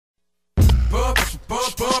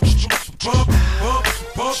Pump, pump, pump, pump,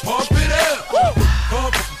 pump, pump it up. Pump,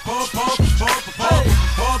 pump, pump, pump, pump,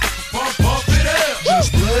 pump, pump, pump it up.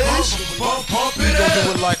 Just blaze. Pump, pump it up.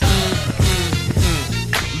 Do it like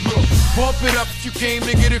Look, pump it up if you came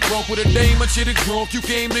to get it crunk. With a dame, I shit it drunk, you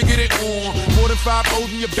came to get it on. More than 5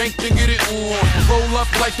 O's in your bank to get it on. Roll up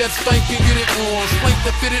like that stank and get it on. Spank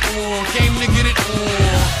to fit it on, came to get it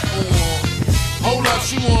on. Hold up,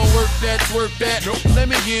 she wanna work that, twerk that. Nope. Let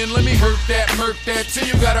me in, let me hurt that, murk that. Till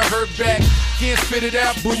you gotta hurt back. Can't spit it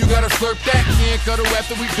out, boo, you gotta slurp that. Can't cut her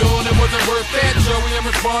after we done, it wasn't worth that. Joey, I'm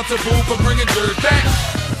responsible for bringing dirt back.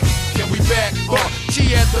 Can we back?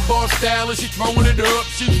 She at the bar style and she throwing it up.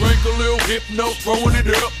 She drank a little hypno, throwing it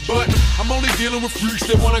up. But I'm only dealing with freaks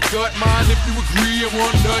that wanna cut mine. If you agree and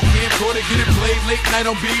want nut, can't go to get it played late night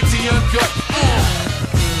on BT Uncut.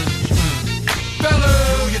 Fellas,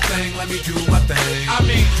 do your thing, let me do my thing. I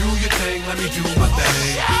mean, do your thing, let me do my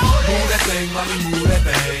thing. Move that thing, mommy, move that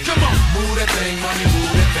thing. Come on, move that thing, mommy, move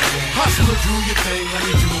that thing. Hustler, do your thing, let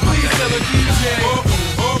me do my please thing. tell a DJ,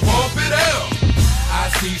 pump it out. I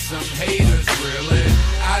see some haters grilling,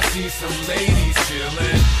 I see some ladies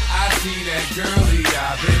chilling. I see that girlie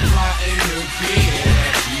I've been plotting to get.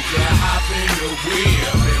 And she could hop in the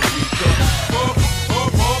wheel and we could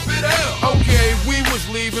pump it out. Okay, we was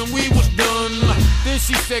leaving, we was done. Then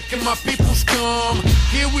she said, can my peoples come?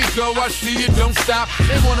 Here we go, I see you, don't stop.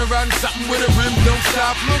 They wanna ride in something with a rim, don't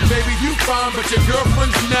stop. Look, baby, you fine, but your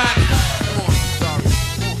girlfriend's not.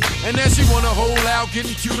 And then she wanna hold out,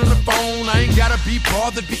 getting cute on the phone. I ain't gotta be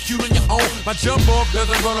bothered, be cute on your own. My jump off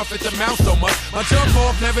doesn't run off at the mouth so much. My jump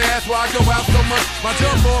off never asks why I go out so much. My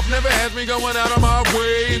jump off never has me going out of my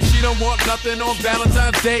way. And she don't want nothing on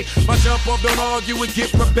Valentine's Day. My jump off don't argue and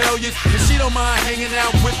get rebellious. And she don't mind hanging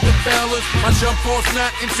out with the fellas. My jump off's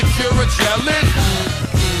not insecure or jealous.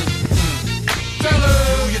 Fellas,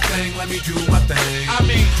 do your thing, let me do my thing. I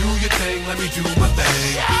mean, do your thing, let me do my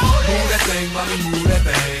thing. Move that thing, mommy, move that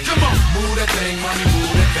thing. Come on, move that thing, mommy, move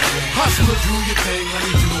that thing. Hustler, do your thing, let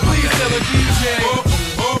me do my please thing. tell a DJ,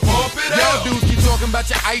 pump it out. Y'all dudes keep talking about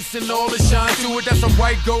your ice and all the shine to it. That's a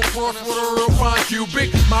white gold cross with a real fine cubic.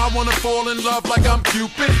 Ma wanna fall in love like I'm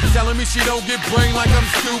Cupid, telling me she don't get brain like I'm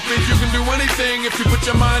stupid. You can do anything if you put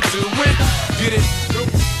your mind to it. Get it? Nope.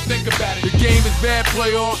 Think about it. The game is bad,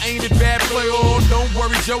 play all. Ain't it bad, play all? Don't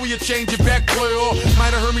worry, Joey, you change it back, play all.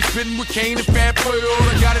 Might have heard me spitting with Kane and Fat, play all.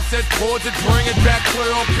 I got it set chords and bring it back,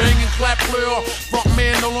 play all. Bang and clap, play all. Front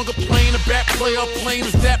man no longer playing the back, play all. Plain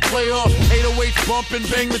as that, play all. 808 bump and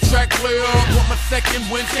bang the track, play all. Want my second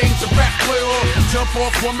win, change the back, play all. Jump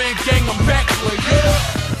off, one man gang, I'm back, play all.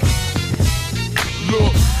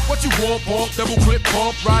 Look, what you want, pump, double clip,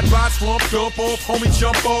 pump, ride by, slump, dump off, homie,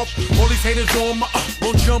 jump off. All these haters on my,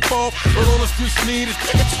 won't jump off. But all the streets need is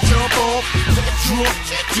to jump off,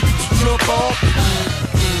 jump off.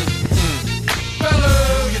 Fellas,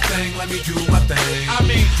 do your thing, let me do my thing. I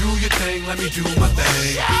mean, do your thing, let me do my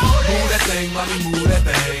thing. Move that thing, mommy, move that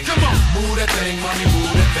thing. Come on, move that thing, mommy,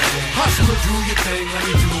 move that thing. Hustler, do your thing, let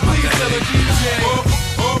me do my please thing. tell a DJ,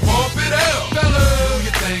 pump it out. Fellas, do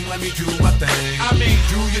your thing, let me do my thing. I mean,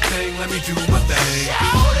 do your thing, let me do my thing.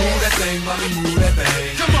 Move that thing, mommy, move that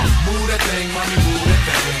thing. Come on, move that thing, mommy, move that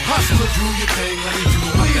thing. Hustler, do your thing, let me do